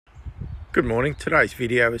Good morning. Today's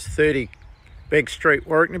video is 30 Beggs St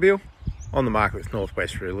Warracknabeal on the market with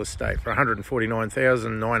Northwest Real Estate for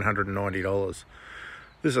 $149,990.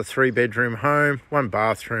 This is a 3-bedroom home, 1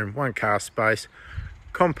 bathroom, 1 car space,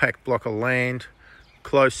 compact block of land,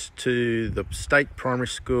 close to the state primary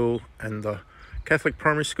school and the Catholic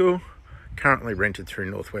primary school, currently rented through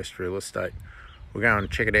Northwest Real Estate. We'll go and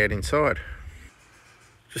check it out inside.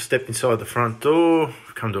 Just stepped inside the front door,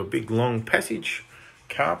 come to a big long passage,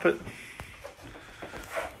 carpet.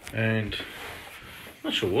 And I'm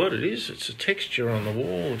not sure what it is. It's a texture on the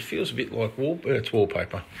wall. It feels a bit like it's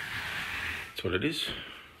wallpaper. That's what it is.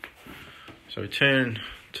 So we turn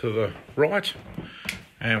to the right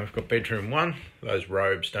and we've got bedroom 1. Those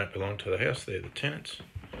robes don't belong to the house. They're the tenants.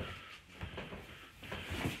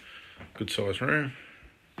 Good size room.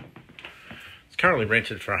 It's currently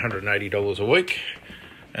rented for $180 a week.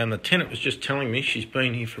 And the tenant was just telling me she's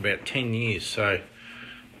been here for about 10 years. So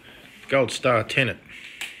gold star tenant.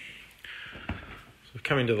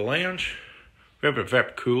 Come into the lounge. We have a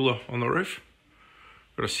vap cooler on the roof.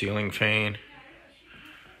 Got a ceiling fan.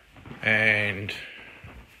 And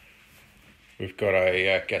we've got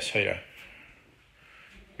a gas heater.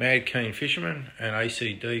 Mad Keen Fisherman and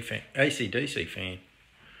AC/DC fan.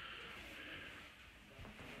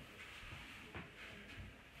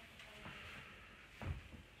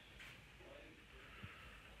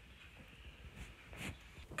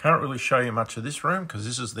 Can't really show you much of this room because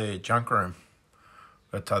this is their junk room.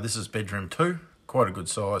 But this is bedroom 2, quite a good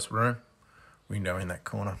size room. Window in that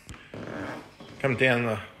corner. Come down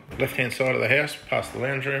the left-hand side of the house, past the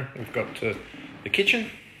lounge room, we've got the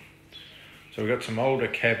kitchen. So we've got some older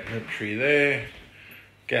cabinetry there,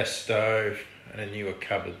 gas stove, and a newer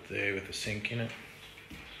cupboard there with a sink in it.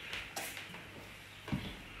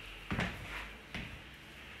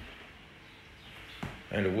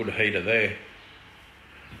 And a wood heater there.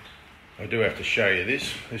 I do have to show you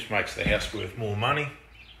this. This makes the house worth more money.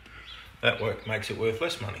 That work makes it worth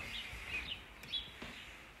less money.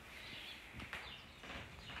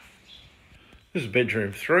 This is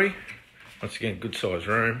bedroom 3. Once again, good size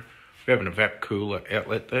room. We're having a vap cooler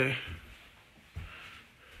outlet there.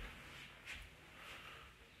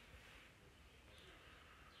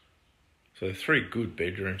 So 3 good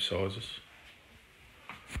bedroom sizes.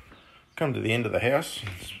 Come to the end of the house.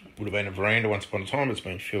 This would have been a veranda once upon a time. It's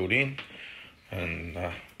been filled in. And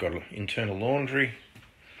got an internal laundry.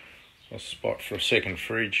 A spot for a second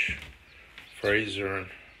fridge, freezer, and a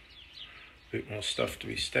bit more stuff to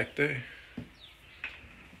be stacked there.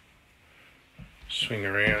 Swing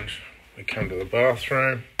around, we come to the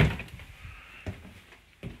bathroom.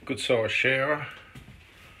 Good size shower,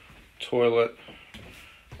 toilet,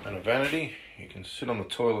 and a vanity. You can sit on the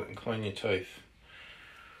toilet and clean your teeth.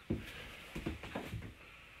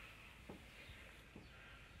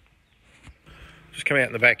 Just come out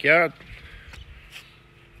in the backyard.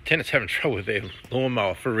 Tenants having trouble with their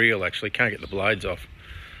lawnmower for real, actually. Can't get the blades off.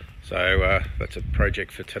 So that's a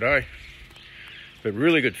project for today. But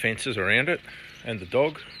really good fences around it. And the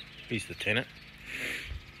dog, he's the tenant.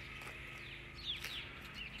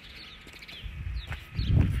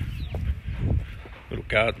 Little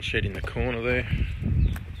garden shed in the corner there.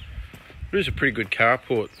 There is a pretty good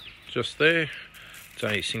carport just there. It's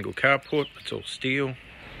only a single carport. It's all steel.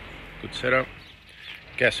 Good setup.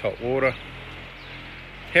 Gas hot water.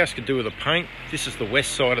 House could do with a paint. This is the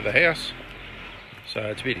west side of the house, so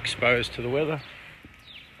it's a bit exposed to the weather.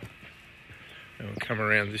 And we'll come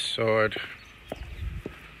around this side.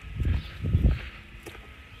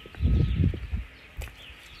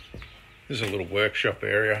 This is a little workshop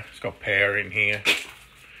area. It's got power in here.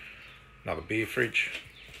 Another beer fridge.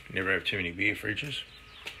 Never have too many beer fridges.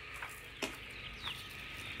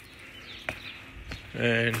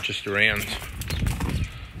 And just around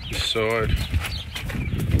this side.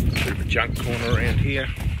 Bit of a junk corner around here.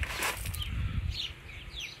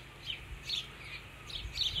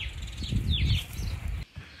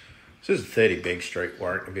 This is 30 Beggs St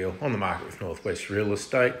Warracknabeal on the market with Northwest Real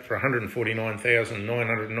Estate for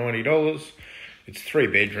 $149,990. It's 3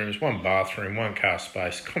 bedrooms, 1 bathroom, 1 car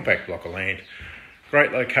space, compact block of land.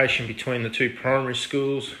 Great location between the 2 primary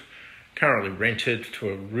schools. Currently rented to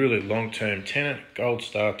a really long-term tenant, gold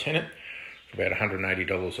star tenant, for about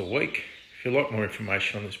 $180 a week. If you'd like more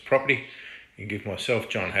information on this property, you can give myself,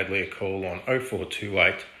 John Hadley, a call on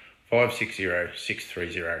 0428 560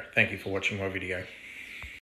 630. Thank you for watching my video.